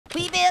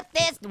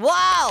this.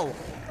 Whoa!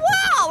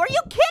 Whoa, are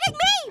you kidding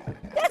me?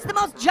 That's the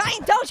most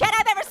giant Doge head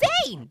I've ever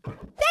seen.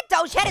 That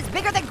Doge head is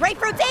bigger than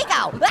Grapefruit's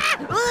ego.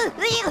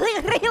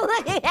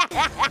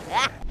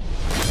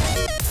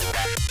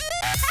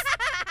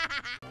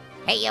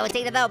 Hey, yo, it's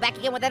Ada, though, back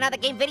again with another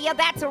game video.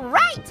 That's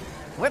right.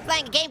 We're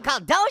playing a game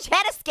called Doge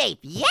Head Escape.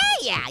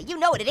 Yeah, you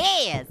know what it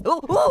is.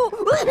 Ooh, oh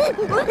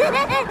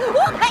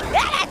my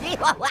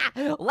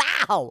God.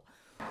 Wow,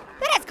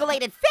 that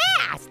escalated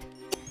fast.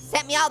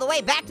 Sent me all the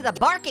way back to the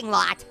barking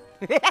lot.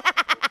 Look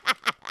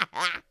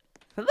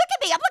at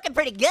me, I'm looking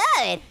pretty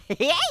good.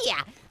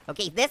 Yeah.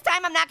 Okay, this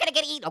time I'm not gonna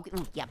get eaten. Okay,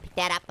 yeah, pick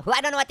that up.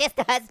 I don't know what this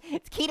does.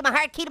 It's key to my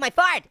heart, key to my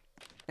fart.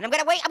 And I'm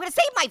gonna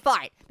save my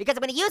fart, because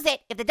I'm gonna use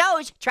it if the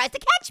Doge tries to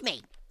catch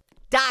me.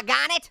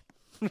 Doggone it.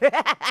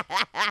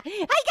 How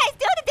you guys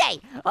doing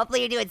today? Hopefully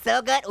you're doing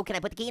so good. Oh, can I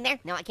put the key in there?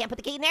 No, I can't put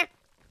the key in there?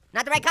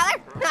 Not the right color?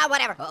 No,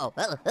 whatever.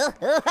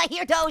 I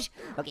hear Doge.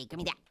 Okay, give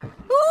me that.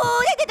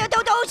 Ooh,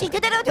 Doge.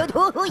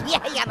 Yeah,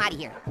 I'm out of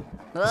here.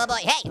 Oh boy,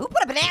 hey, who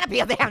put a banana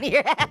peel down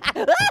here?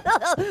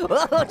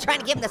 Oh, trying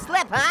to give him the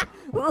slip, huh?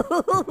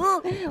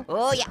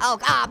 Oh yeah, oh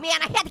man,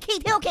 I had the key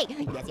too. Okay,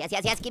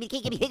 yes, give me the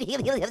key, give me the key.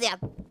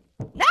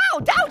 No,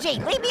 Doge,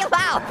 leave me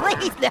alone,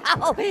 please, no.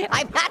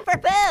 I'm not for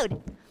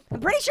food. I'm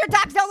pretty sure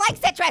dogs don't like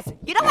citrus.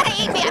 You don't want to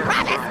eat me, I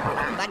promise.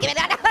 Come on, give me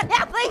that,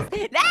 no,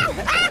 please, no.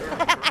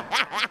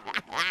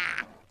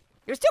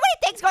 There's too many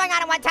things going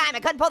on at one time. I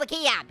couldn't pull the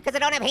key out because I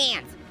don't have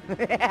hands.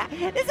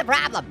 This is a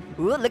problem.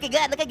 Ooh, looking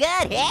good, looking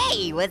good.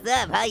 Hey, what's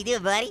up? How you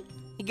doing, buddy?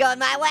 You going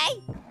my way?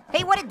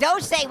 Hey, what did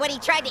Doge say when he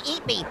tried to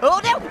eat me? Oh,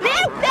 no!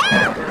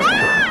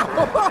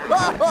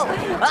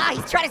 Oh,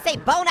 he's trying to say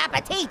bon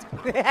appetit.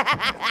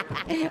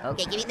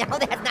 Okay, give me, no,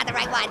 that's not the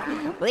right one.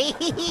 Please,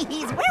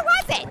 where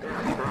was it?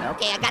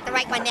 Okay, I got the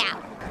right one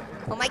now.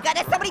 Oh my God,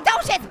 there's so many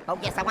Doges. Oh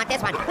yes, I want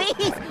this one,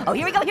 please. Oh,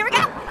 here we go.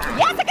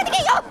 Yes, I got the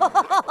key.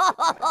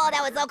 Oh,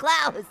 that was so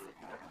close.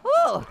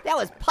 Ooh, that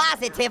was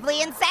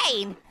positively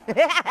insane.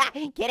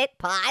 Get it?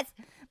 Pause,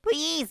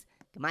 please.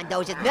 Come on,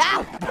 Doge. No,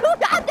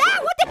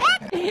 what the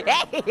heck?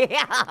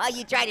 Hey,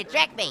 you tried to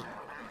trick me.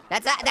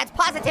 That's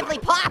positively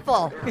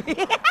pawful.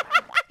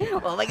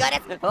 Oh my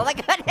goodness, am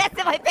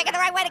I picking the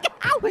right way to go?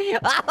 Oh,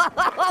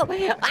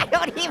 I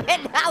don't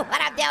even know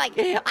what I'm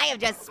doing. I am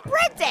just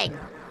sprinting.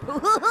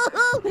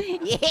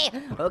 Yeah,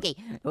 okay,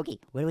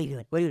 what are we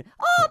doing? Oh,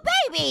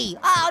 baby!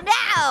 Oh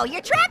no,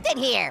 you're trapped in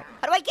here.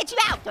 How do I get you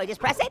out? Do I just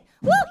press it?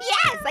 Woo,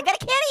 yes, I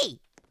got a kitty.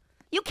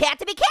 You can't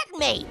be kidding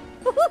me.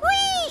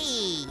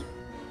 Woo-wee!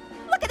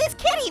 Look at this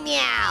kitty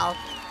meow.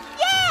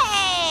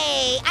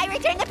 Yay, I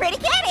returned the pretty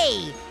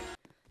kitty.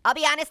 I'll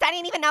be honest, I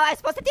didn't even know I was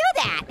supposed to do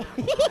that.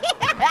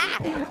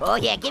 Oh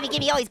yeah,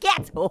 gimme all these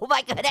cats. Oh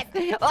my goodness.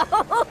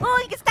 Oh,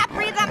 you can stop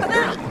breathing on my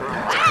booty.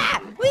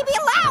 Ah, leave me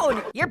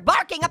alone. You're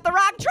barking up the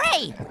wrong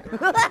tree.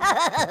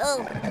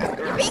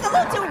 You're being a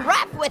little too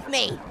rough with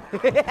me.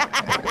 Okay,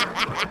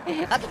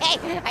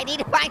 I need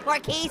to find more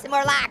keys and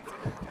more locks.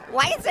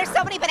 Why is there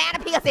so many banana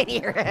peels in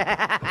here?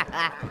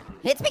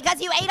 It's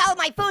because you ate all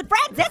my food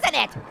friends, isn't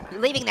it?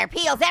 You're leaving their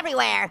peels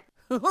everywhere.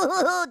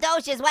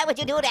 Doges, why would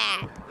you do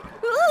that?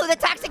 Ooh, the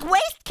toxic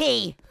waste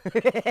key.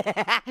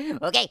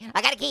 Okay,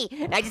 I got a key.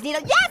 I just need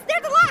a, yes,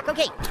 there's a lock.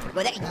 Okay,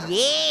 go there.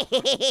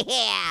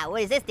 Yeah, what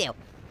does this do?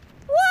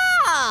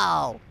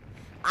 Whoa,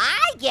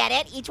 I get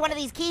it. Each one of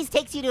these keys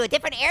takes you to a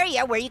different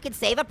area where you can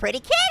save a pretty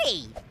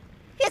kitty.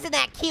 Isn't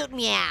that cute,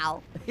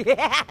 meow?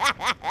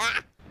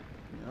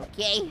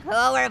 Okay,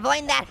 oh, we're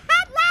avoiding that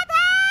hot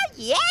lava.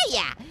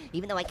 Yeah.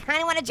 Even though I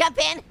kind of want to jump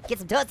in, get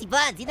some toasty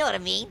buns, you know what I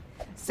mean?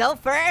 So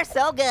fur,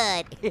 so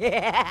good.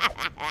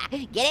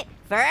 Get it?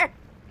 Fur?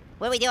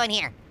 What are we doing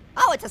here?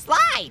 Oh, it's a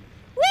slide.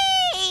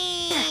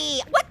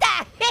 Whee! What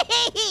the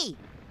hey?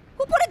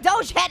 Who put a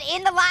Doge head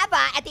in the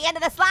lava at the end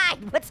of the slide?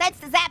 What sense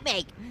does that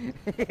make?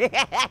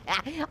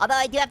 Although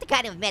I do have to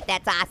kind of admit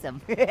that's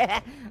awesome.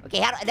 Okay,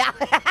 how do, no,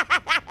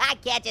 I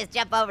can't just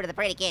jump over to the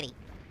pretty kitty.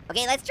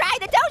 Okay, let's try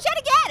the Doge head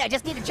again. I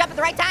just need to jump at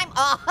the right time.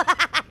 Oh,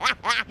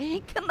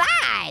 come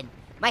on.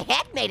 My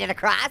head made it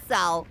across,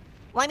 so.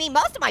 Well, I mean,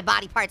 most of my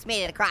body parts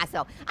made it across,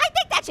 so I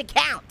think that should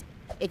count.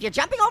 If you're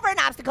jumping over an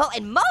obstacle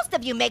and most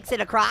of you makes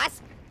it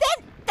across,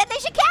 then they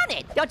should count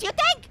it, don't you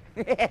think?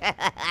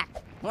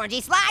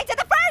 Orangey slides at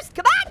the first,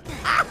 come on!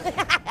 Oh,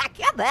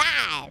 come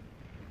on.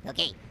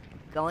 Okay,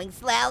 going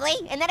slowly,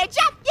 and then I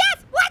jump,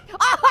 yes, what?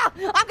 Oh,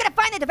 I'm gonna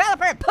find the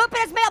developer and poop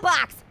in his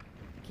mailbox.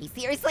 Okay,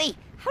 seriously,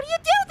 how do you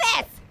do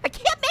this? I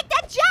can't make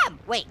that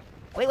jump. Wait,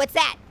 what's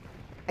that?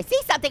 I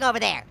see something over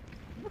there.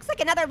 Looks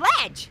like another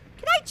ledge.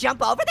 Can I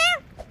jump over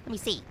there? Let me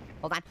see.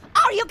 Hold on.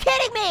 Oh, are you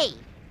kidding me?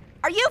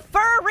 Are you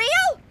for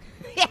real?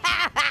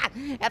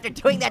 Yeah. After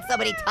doing that so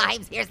many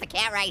times, here's the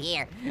cat right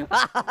here.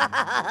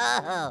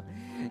 Oh,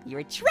 you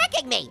were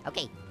tricking me.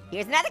 Okay,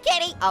 here's another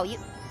kitty. Oh,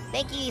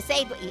 thank you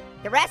saved.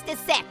 The rest is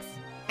 6.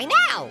 I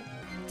know.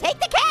 Take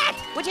the cat.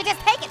 Would you just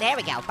take it? There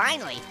we go.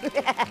 Finally.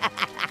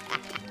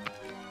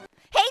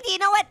 Hey, do you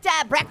know what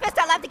breakfast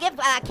I love to give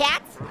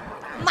cats?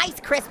 Mice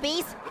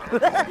Krispies.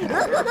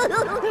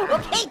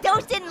 Okay,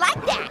 Doge didn't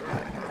like that.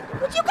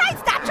 Would you guys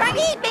stop trying to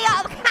eat me?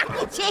 Oh,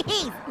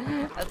 jeez.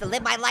 I have to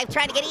live my life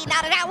trying to get eaten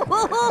out and out.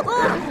 Oh,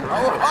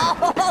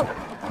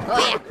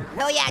 yeah.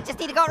 Oh, yeah. I just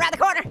need to go around the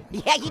corner.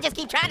 Yeah, you just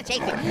keep trying to chase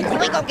me. You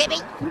ain't gonna get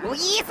me. Oh,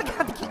 yes.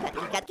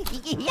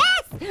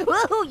 Yes.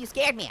 Woohoo, you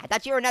scared me. I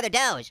thought you were another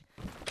Doge.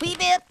 We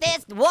built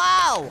this.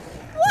 Whoa.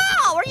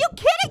 Whoa, are you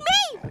kidding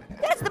me?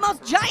 That's the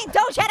most giant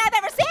Doge head I've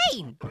ever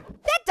seen.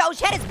 That Doge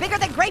head is bigger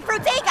than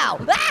Grapefruit's ego.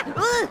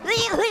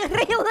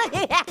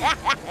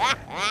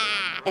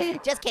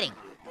 Just kidding.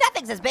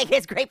 Nothing's as big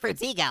as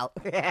Grapefruit's ego.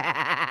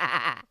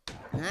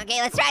 Okay,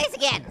 let's try this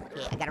again.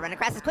 Okay, I gotta run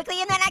across this quickly,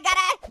 and then I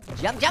gotta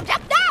jump.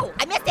 No,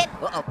 I missed it.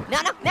 Uh-oh,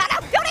 no,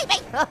 don't eat me.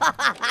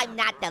 I'm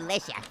not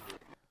delicious.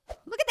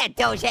 Look at that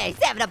Doge head,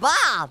 he's having a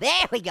ball.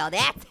 There we go,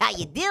 that's how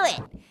you do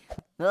it.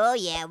 Oh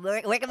yeah,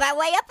 we're working my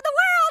way up in the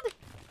world.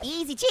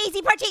 Easy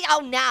cheesy parcheesi.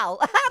 Oh no,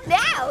 oh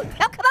no,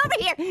 don't come over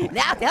here.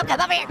 No, don't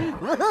come over here.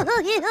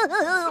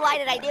 Why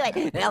did I do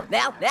it? No.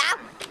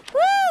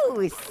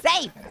 Woo,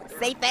 safe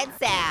and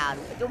sound.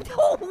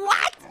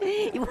 What?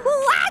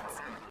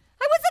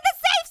 I was in the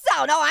safe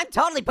zone. Oh, I'm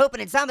totally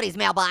pooping in somebody's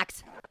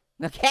mailbox.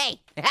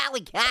 Okay, now we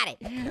got it.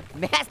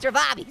 Master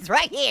Bobby's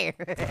right here.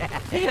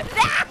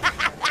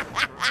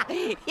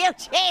 You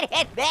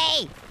cheated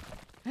me.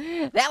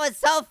 That was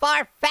so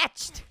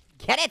far-fetched.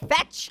 Get it,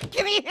 Fetch?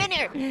 Give me in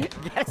here.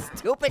 Get a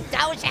stupid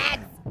Doge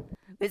head.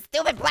 This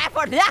stupid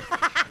platform.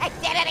 I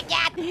did it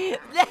again.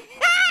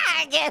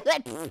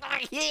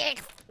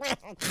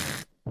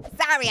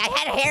 Sorry, I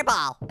had a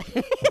hairball.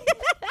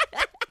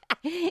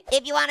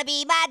 If you wanna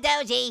be my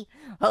Doji,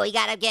 oh, you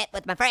gotta get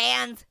with my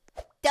friends.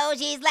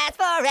 Dojis last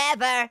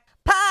forever.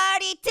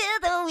 Party till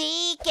the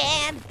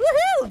weekend.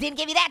 Woohoo! Didn't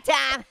give you that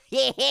time.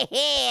 Yeah,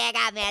 I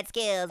got mad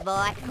skills,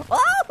 boy.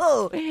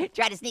 Oh!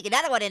 Tried to sneak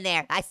another one in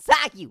there. I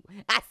saw you.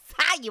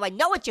 I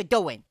know what you're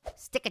doing.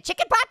 Stick a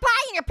chicken pot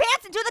pie in your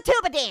pants and do the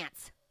tuba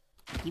dance.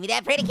 Give me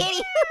that, pretty kitty.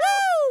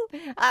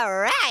 Woohoo! All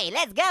right,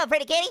 let's go,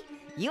 pretty kitty.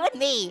 You and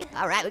me.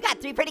 All right, we got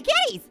 3 pretty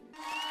kitties.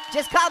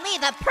 Just call me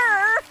the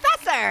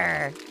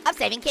Professor of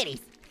saving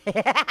kitties.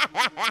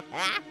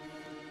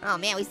 Oh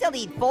man, we still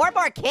need 4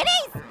 more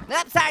kitties?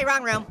 Oops, sorry,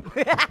 wrong room.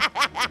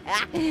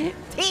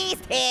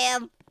 Teased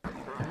him.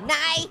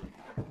 I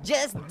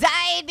just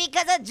died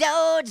because of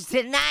Doge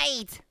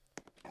tonight.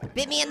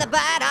 Bit me in the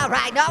butt, all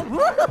right, no.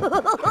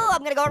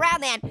 I'm gonna go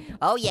around then.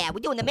 Oh yeah, we're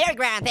doing the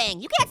merry-go-round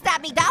thing. You can't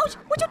stop me, Doge.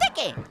 What you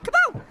thinking?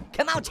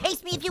 Come on,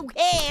 chase me if you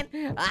can.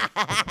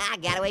 I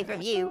got away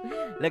from you.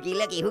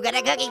 Looky, who got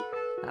a cookie?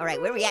 All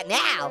right, where we at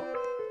now?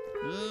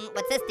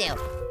 What's this do?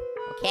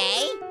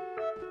 Okay.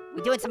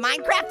 We doing some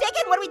Minecraft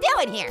digging? What are we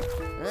doing here?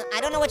 I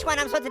don't know which one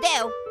I'm supposed to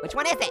do. Which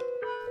one is it?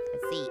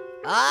 Let's see.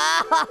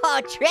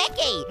 Oh,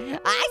 tricky.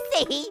 I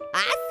see.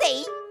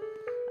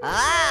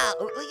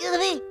 Oh,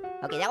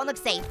 okay, that one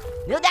looks safe.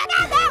 No.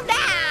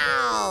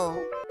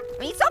 I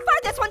mean, so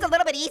far this one's a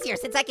little bit easier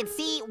since I can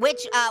see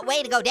which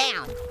way to go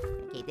down.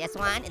 Okay, this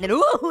one, and then,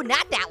 ooh,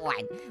 not that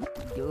one.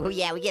 Ooh,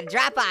 yeah, we get a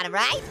drop on him,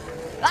 right?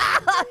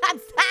 Oh, I'm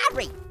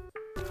sorry.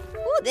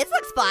 Ooh, this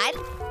looks fun.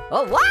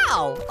 Oh,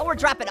 wow. Oh, we're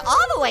dropping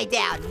all the way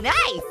down.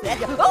 Nice.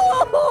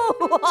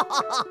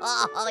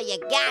 Oh, you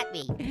got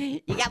me.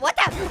 You got, what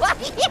the?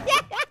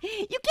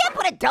 You can't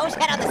put a Doge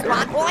head on the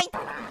spawn point.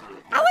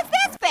 How is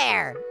this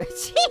fair?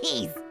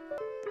 Jeez.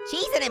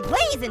 Cheesing and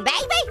pleasing,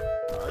 baby.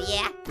 Oh,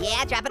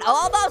 yeah, dropping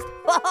almost.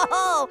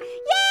 Oh,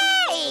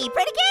 yay,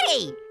 pretty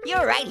kitty. You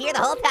were right here the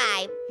whole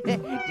time.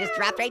 Just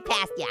dropped right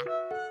past ya.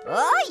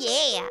 Oh,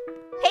 yeah.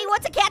 Hey,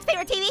 what's a cat's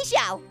favorite TV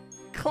show?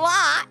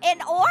 Claw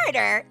and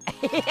Order.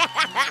 Woohoo!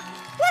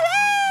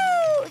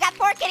 We got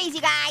 4 kitties,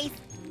 you guys.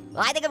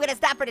 Well, I think I'm gonna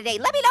stop for today.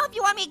 Let me know if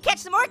you want me to catch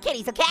some more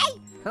kitties, okay?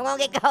 I won't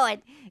get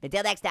going.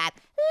 Until next time,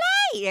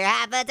 later,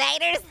 hot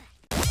potaters.